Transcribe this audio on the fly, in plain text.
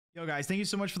Yo guys, thank you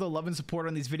so much for the love and support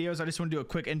on these videos. I just want to do a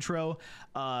quick intro.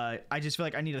 I just feel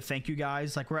like I need to thank you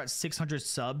guys. Like, we're at 600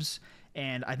 subs,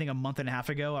 and I think a month and a half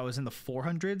ago I was in the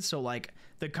 400s. So like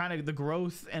the kind of the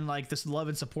growth and like this love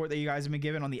and support that you guys have been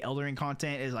given on the Elden Ring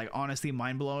content is like honestly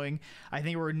mind-blowing. I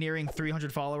think we're nearing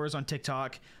 300 followers on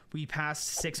TikTok. We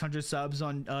passed 600 subs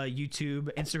on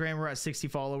YouTube. Instagram, we're at 60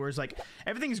 followers. Like,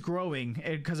 everything's growing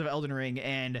because of Elden Ring,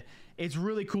 and it's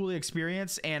really cool to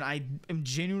experience, and I am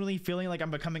genuinely feeling like I'm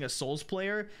becoming a Souls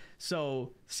player.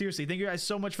 So seriously, thank you guys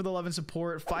so much for the love and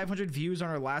support. 500 views on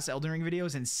our last Elden Ring video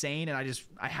is insane, and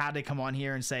I had to come on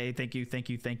here and say thank you, thank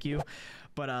you, thank you.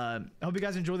 But I hope you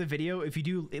guys enjoy the video. If you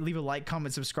do, leave a like,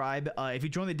 comment, subscribe. If you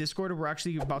join the Discord, we're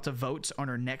actually about to vote on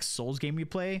our next Souls game we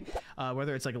play,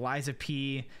 whether it's like Lies of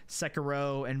P,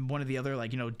 Sekiro, and one of the other,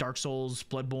 like, you know, Dark Souls,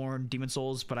 Bloodborne, Demon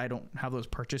Souls, but I don't have those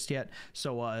purchased yet,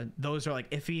 so those are like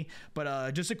iffy.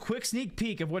 But just a quick sneak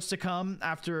peek of what's to come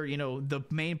after, you know, the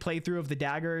main playthrough of the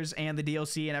daggers and the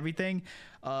DLC and everything.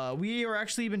 We are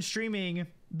actually been streaming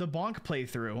the Bonk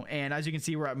playthrough, and as you can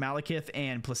see, we're at Malekith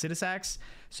and Placidusax.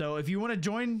 So if you want to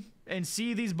join and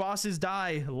see these bosses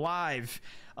die live,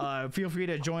 feel free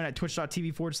to join at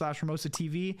twitch.tv/Ramosa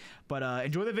TV. But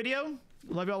enjoy the video.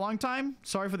 Love you all a long time.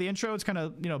 Sorry for the intro, it's kind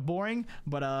of, you know, boring,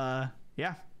 but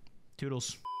yeah,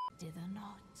 toodles.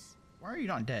 Why are you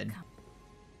not dead?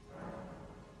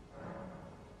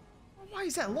 Why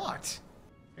is that locked?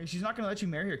 She's not gonna let you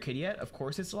marry her kid yet. Of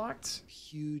course it's locked.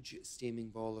 Huge steaming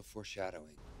ball of foreshadowing.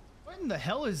 What in the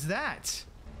hell is that?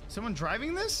 Someone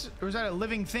driving this? Or is that a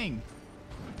living thing?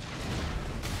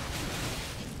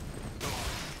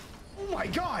 Oh my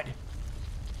god!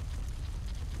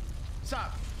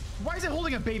 Stop. Why is it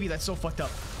holding a baby? That's so fucked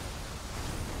up.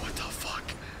 What the fuck?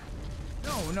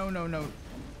 No, no, no, no.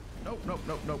 Nope, nope,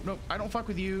 nope, nope, nope. I don't fuck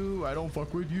with you. I don't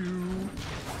fuck with you.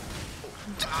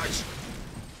 Dodge!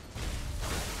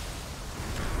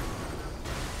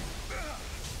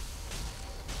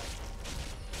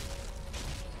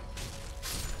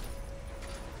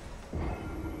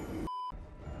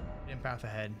 Path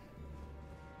ahead.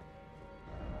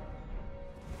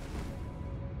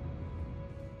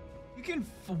 You can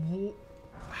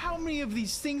how many of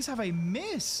these things have I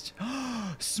missed?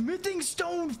 Smithing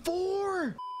stone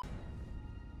 4.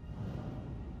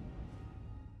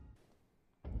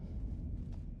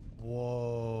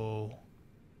 Whoa.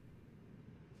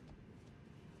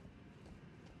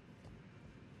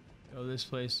 Oh, this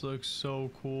place looks so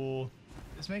cool.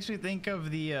 This makes me think of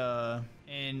the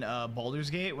in Baldur's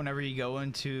Gate, whenever you go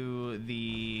into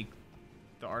the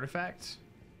artifact.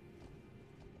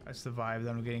 That's the vibe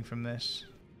that I'm getting from this.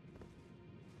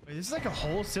 Wait, this is like a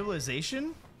whole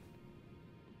civilization?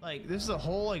 Like, this is a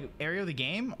whole like area of the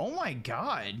game? Oh my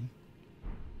god.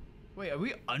 Wait, are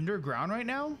we underground right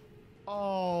now?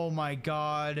 Oh my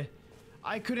god.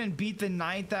 I couldn't beat the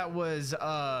knight that was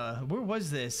where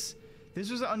was this? This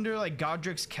was under like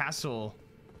Godric's castle.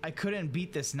 I couldn't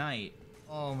beat this knight.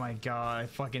 Oh my god, I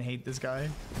fucking hate this guy.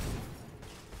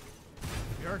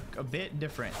 You're a bit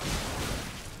different.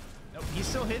 Nope, he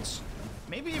still hits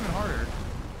maybe even harder.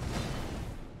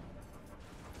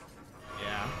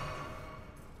 Yeah.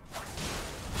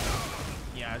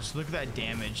 Yeah, just look at that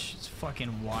damage. It's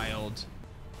fucking wild.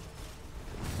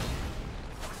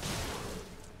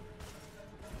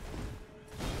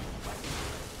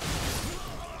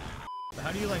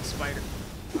 How do you like spider?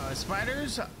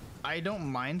 Spiders, I don't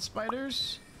mind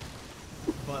spiders,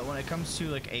 but when it comes to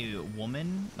like a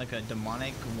woman, like a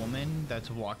demonic woman that's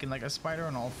walking like a spider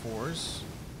on all fours,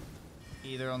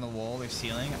 either on the wall or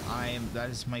ceiling, that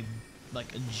is my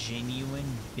like a genuine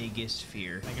biggest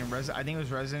fear. Like in I think it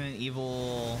was Resident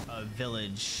Evil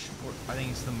Village, I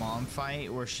think it's the mom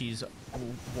fight where she's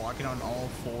walking on all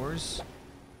fours.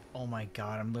 Oh my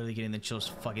god, I'm literally getting the chills.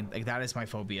 Fucking, like, that is my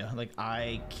phobia. Like,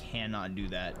 I cannot do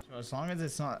that. So as long as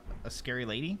it's not a scary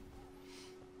lady,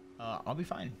 I'll be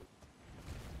fine.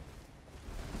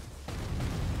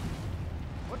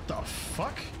 What the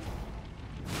fuck?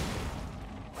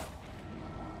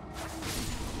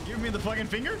 Give me the fucking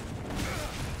finger?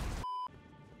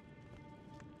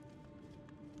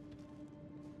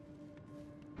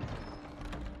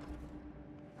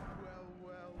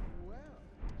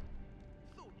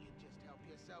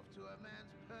 To a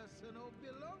man's personal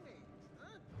belongings,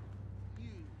 huh?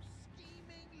 You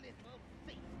scheming little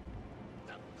thief!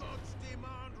 The gods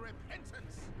demand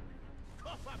repentance!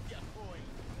 Cough up your coin,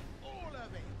 all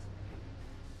of it!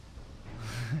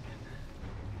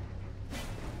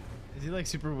 Is he like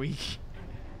super weak?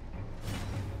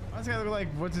 Why does this guy look like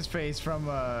what's his face from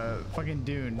fucking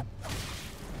Dune?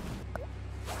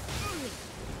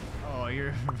 Oh,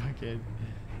 you're fucking.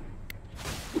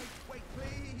 Wait,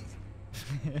 please!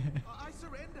 I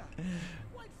surrender.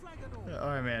 White flag and all.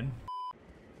 All right, man.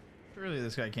 Surely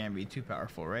this guy can't be too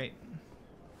powerful, right?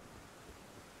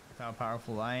 With how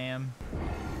powerful I am.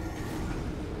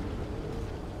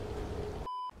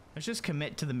 Let's just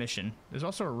commit to the mission. There's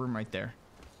also a room right there.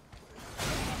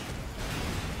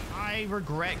 I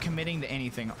regret committing to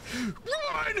anything.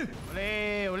 Run!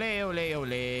 Ole, ole, ole,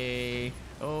 ole.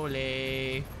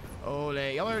 Ole.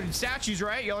 Ole. Y'all are statues,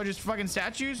 right? Y'all are just fucking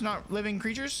statues, not living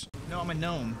creatures? No, I'm a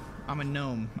gnome. I'm a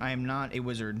gnome. I am not a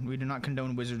wizard. We do not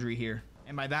condone wizardry here.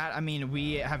 And by that, I mean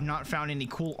we have not found any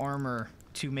cool armor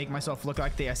to make myself look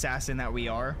like the assassin that we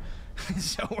are.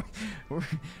 So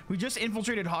we just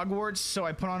infiltrated Hogwarts, so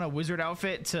I put on a wizard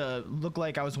outfit to look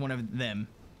like I was one of them.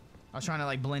 I was trying to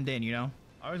like blend in, you know?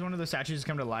 I always wanted those statues to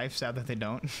come to life. Sad that they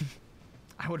don't.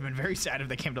 I would have been very sad if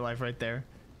they came to life right there.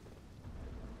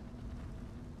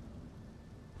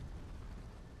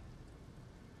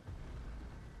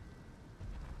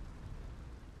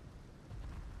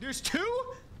 There's two?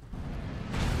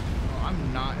 Oh,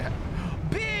 I'm not.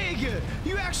 Big!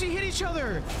 You actually hit each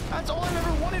other! That's all I've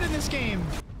ever wanted in this game.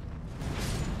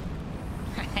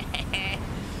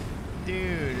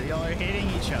 Dude, y'all are hitting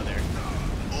each other.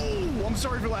 Oh, I'm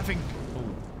sorry for laughing.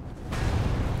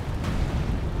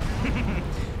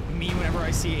 Me whenever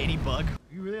I see any bug.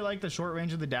 You really like the short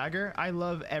range of the dagger? I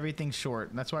love everything short.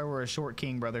 That's why we're a short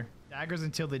king, brother. Daggers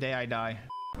until the day I die.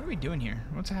 What are we doing here?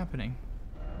 What's happening?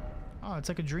 Oh, it's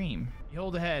like a dream. You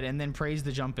hold ahead and then praise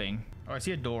the jumping. Oh, I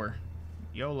see a door.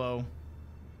 YOLO.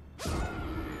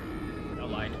 I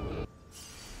lied.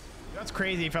 That's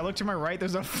crazy. If I look to my right,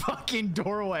 there's a fucking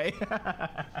doorway.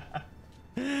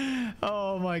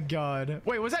 Oh my god.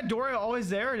 Wait, was that door always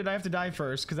there or did I have to die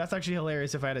first? Because that's actually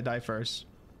hilarious if I had to die first.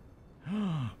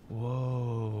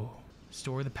 Whoa.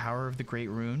 Store the power of the Great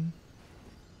Rune.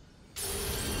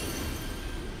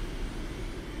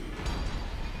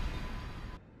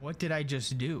 What did I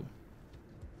just do?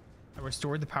 I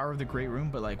restored the power of the Great Rune,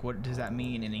 but like, what does that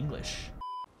mean in English?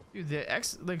 Dude,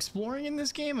 the exploring in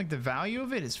this game, like the value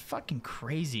of it is fucking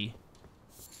crazy.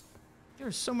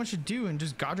 There's so much to do in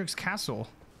just Godric's castle.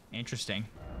 Interesting.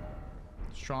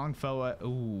 Strong foe.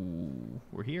 Ooh,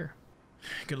 we're here.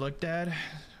 Good luck, Dad.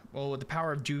 Well, with the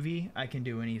power of Juvie, I can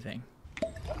do anything.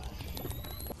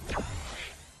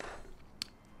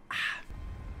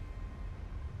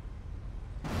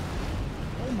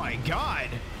 Oh my god.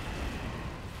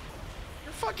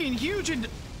 You're fucking huge and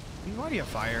you're already a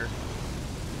fire.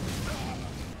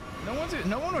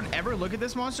 No one would ever look at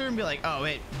this monster and be like, oh,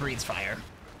 it breathes fire.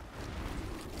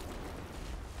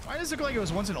 Why does it look like it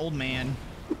was once an old man?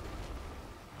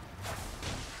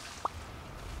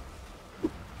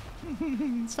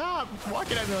 Stop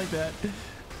walking at me like that.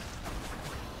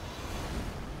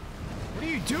 What are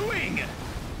you doing?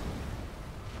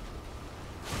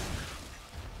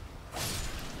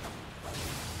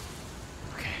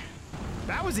 Okay.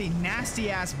 That was a nasty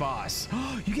ass boss.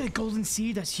 You get a golden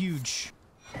seed? That's huge.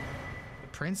 The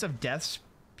Prince of Death's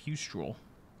Pustule.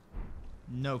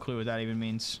 No clue what that even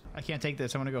means. I can't take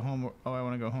this. I want to go home. Oh, I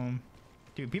want to go home.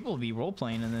 Dude, people will be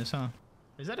role-playing in this, huh?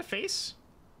 Is that a face?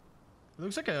 It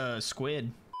looks like a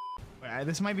squid.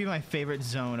 This might be my favorite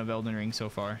zone of Elden Ring so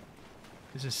far.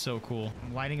 This is so cool.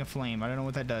 I'm lighting a flame. I don't know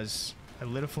what that does. I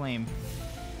lit a flame.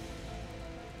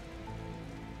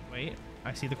 Wait,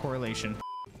 I see the correlation.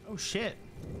 Oh, shit.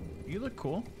 You look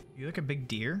cool. You look a big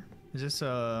deer. Is this,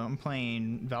 I'm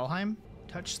playing Valheim?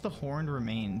 Touch the horned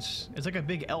remains. It's like a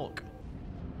big elk.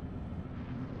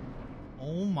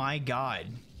 Oh my god.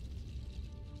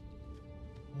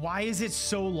 Why is it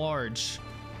so large?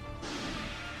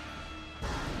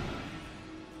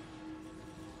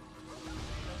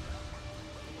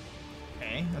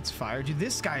 Okay, that's fire. Dude,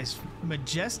 this guy's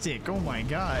majestic. Oh my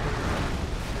god.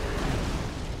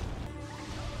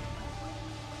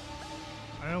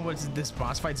 I don't know what this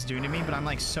boss fight's doing to me, but I'm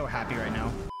like so happy right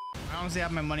now. I honestly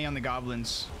have my money on the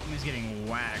goblins. He's getting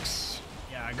waxed.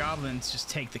 Yeah, goblins just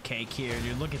take the cake here,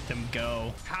 dude. Look at them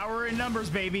go. Power in numbers,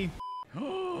 baby.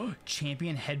 Oh,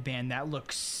 champion headband. That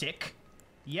looks sick.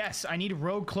 Yes, I need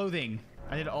rogue clothing.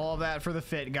 I did all of that for the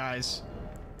fit, guys.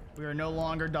 We are no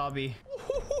longer Dobby.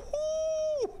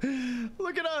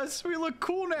 Look at us. We look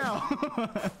cool now.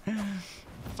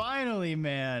 Finally,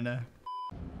 man.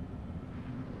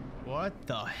 What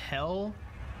the hell?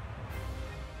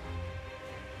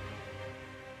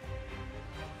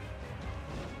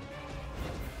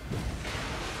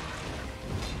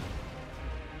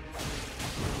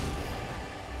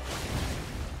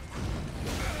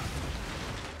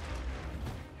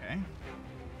 Okay.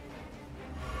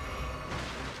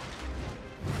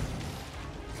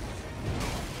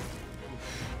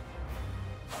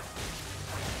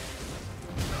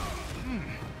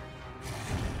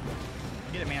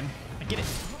 Get it.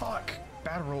 Fuck.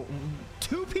 Battle roll.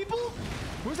 2 people?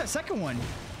 Where's that second one?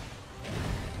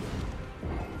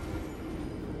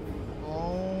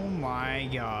 Oh my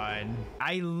god.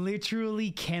 I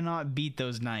literally cannot beat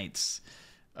those knights.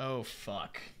 Oh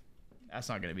fuck. That's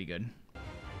not gonna be good.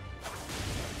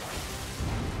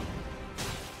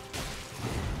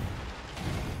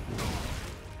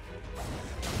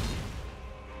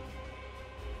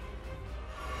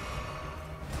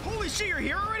 Holy shit, you're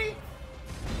here already?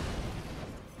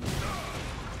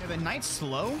 Yeah, the knight's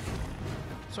slow.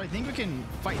 So I think we can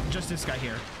fight just this guy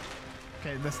here.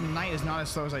 Okay, this knight is not as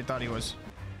slow as I thought he was.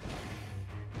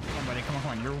 Come on, buddy. Come on,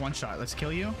 come on. You're one shot. Let's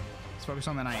kill you. Let's focus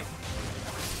on the knight.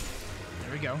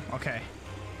 There we go. Okay.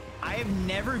 I have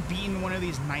never beaten one of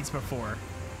these knights before.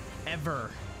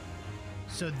 Ever.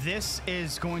 So this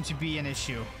is going to be an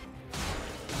issue.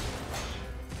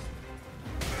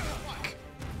 Fuck.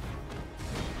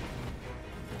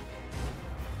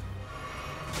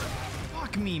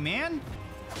 Fuck me, man.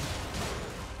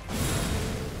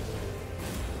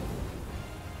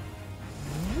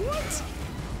 What?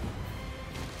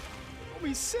 I'll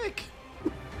be sick.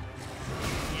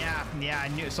 Yeah,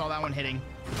 I saw that one hitting.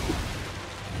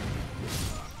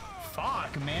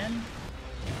 Fuck, man.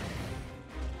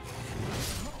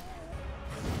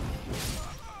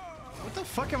 What the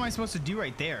fuck am I supposed to do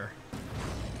right there?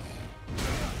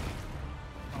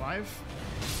 Alive?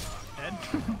 Dead?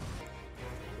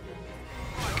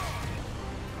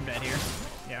 I'm dead here.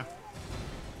 Yeah.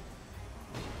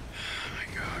 Oh my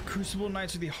god, Crucible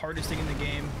Knights are the hardest thing in the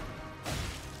game.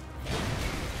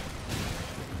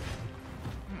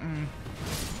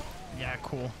 Yeah,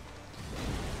 cool.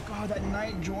 God, that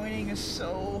knight joining is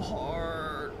so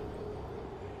hard.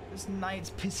 This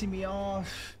knight's pissing me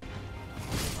off.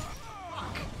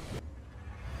 Fuck.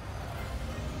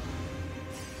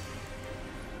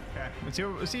 Okay,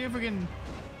 let's see if we can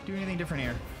do anything different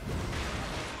here.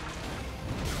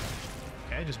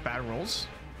 Okay, just bad rolls.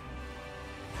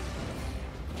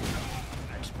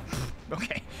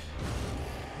 Okay.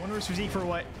 Wondrous physique for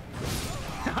what?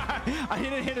 I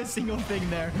didn't hit a single thing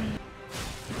there.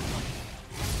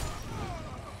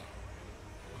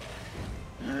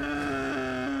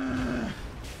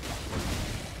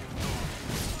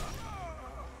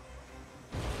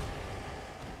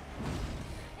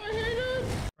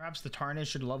 Perhaps the Tarnish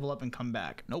should level up and come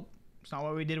back. Nope. It's not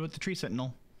what we did with the Tree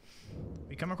Sentinel.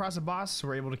 We come across a boss,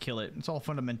 we're able to kill it. It's all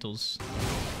fundamentals.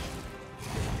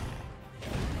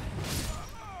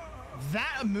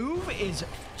 That move is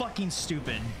fucking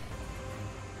stupid.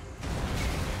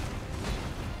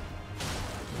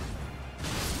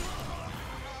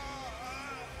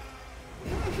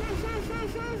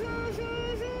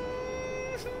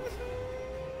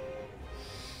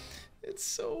 It's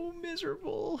so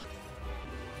miserable.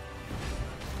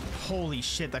 Holy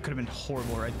shit, that could have been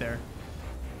horrible right there.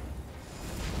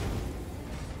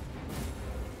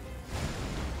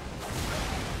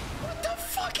 What the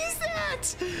fuck is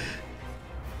that?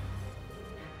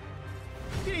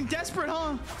 Getting desperate,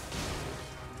 huh?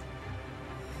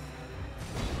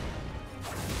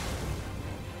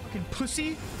 Fucking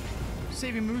pussy.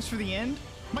 Saving moves for the end.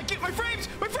 My frames!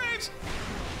 My frames!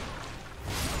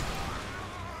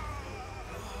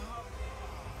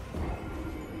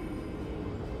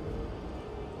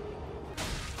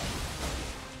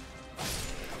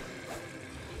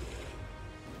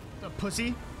 The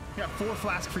pussy. I got 4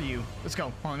 flasks for you. Let's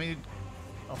go. Hold on, let me.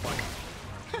 Oh fuck.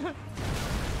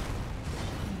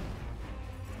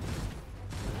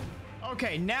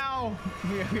 Okay, now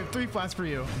we have 3 flasks for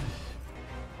you.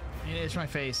 I need to itch my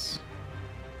face.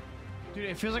 Dude,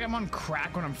 it feels like I'm on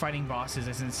crack when I'm fighting bosses.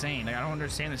 It's insane. Like, I don't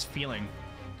understand this feeling.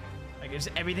 Like, just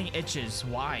everything itches.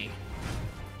 Why?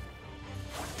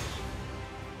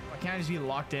 Why can't I just be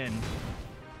locked in?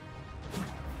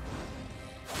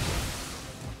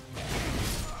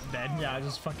 Dead. Yeah, I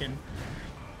just fucking...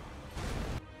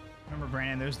 Remember,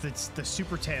 Brandon, there's the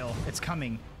super tail. It's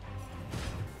coming.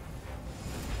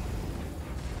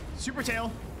 Super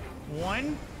tail.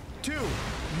 1, 2.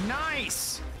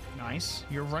 Nice. Nice.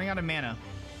 You're running out of mana.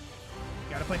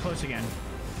 Gotta play close again.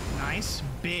 Nice.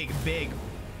 Big, big.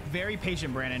 Very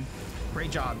patient, Brandon.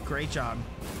 Great job. Great job.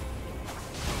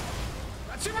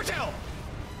 That's super tail.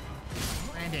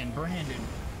 Brandon.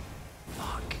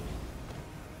 Fuck.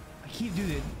 I keep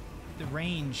doing the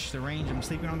range. I'm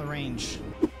sleeping on the range.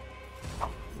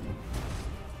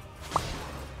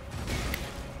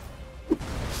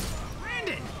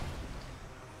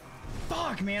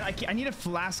 Fuck, man, I need a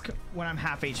flask when I'm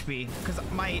half HP because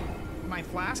my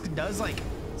flask does like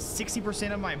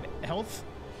 60% of my health,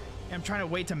 and I'm trying to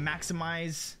wait to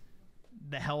maximize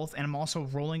the health, and I'm also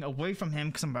rolling away from him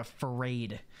because I'm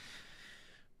afraid.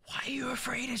 Why are you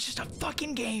afraid? It's just a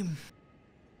fucking game.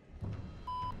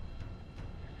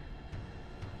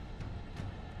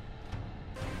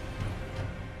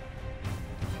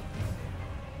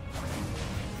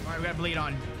 Alright, we got bleed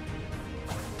on.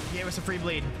 He gave us a free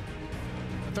bleed.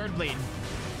 A third bleed.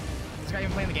 Is this guy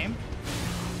even playing the game?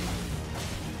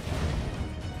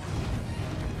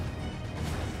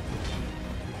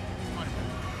 Come on.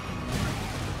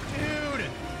 Dude!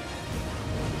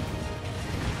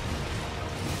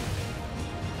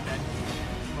 Dead.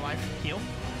 I'm alive. Heal.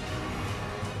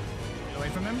 Get away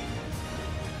from him.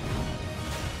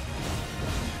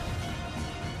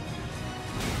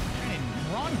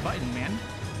 Man, wrong button, man.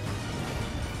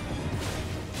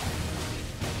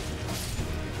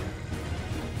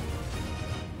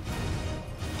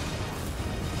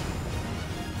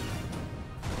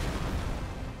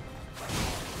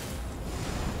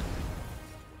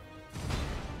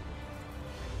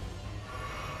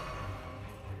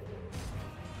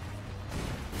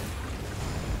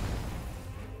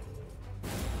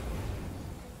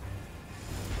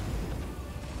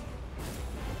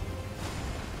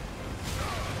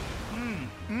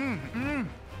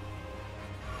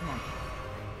 Come on.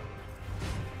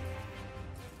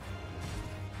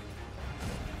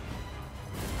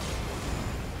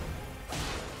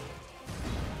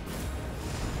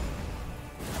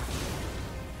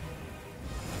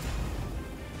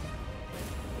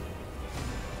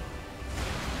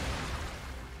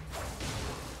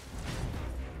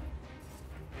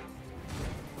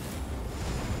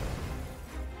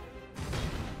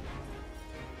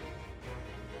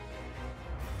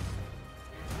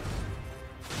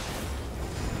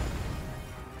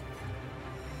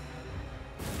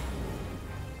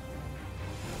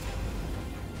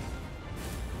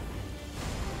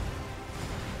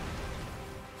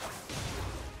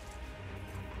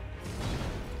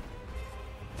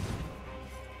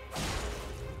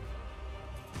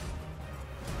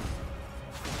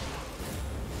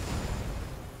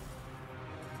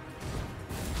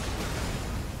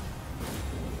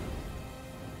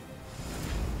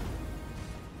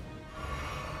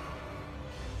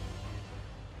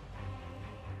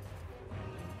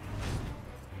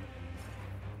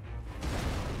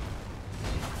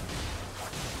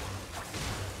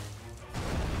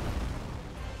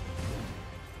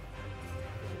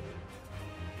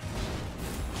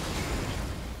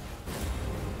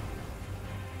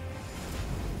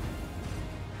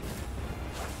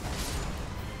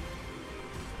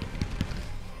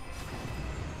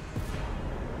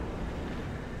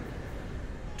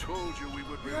 Told you we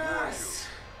would reward Yes!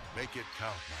 you. Make it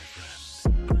count, my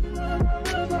friend.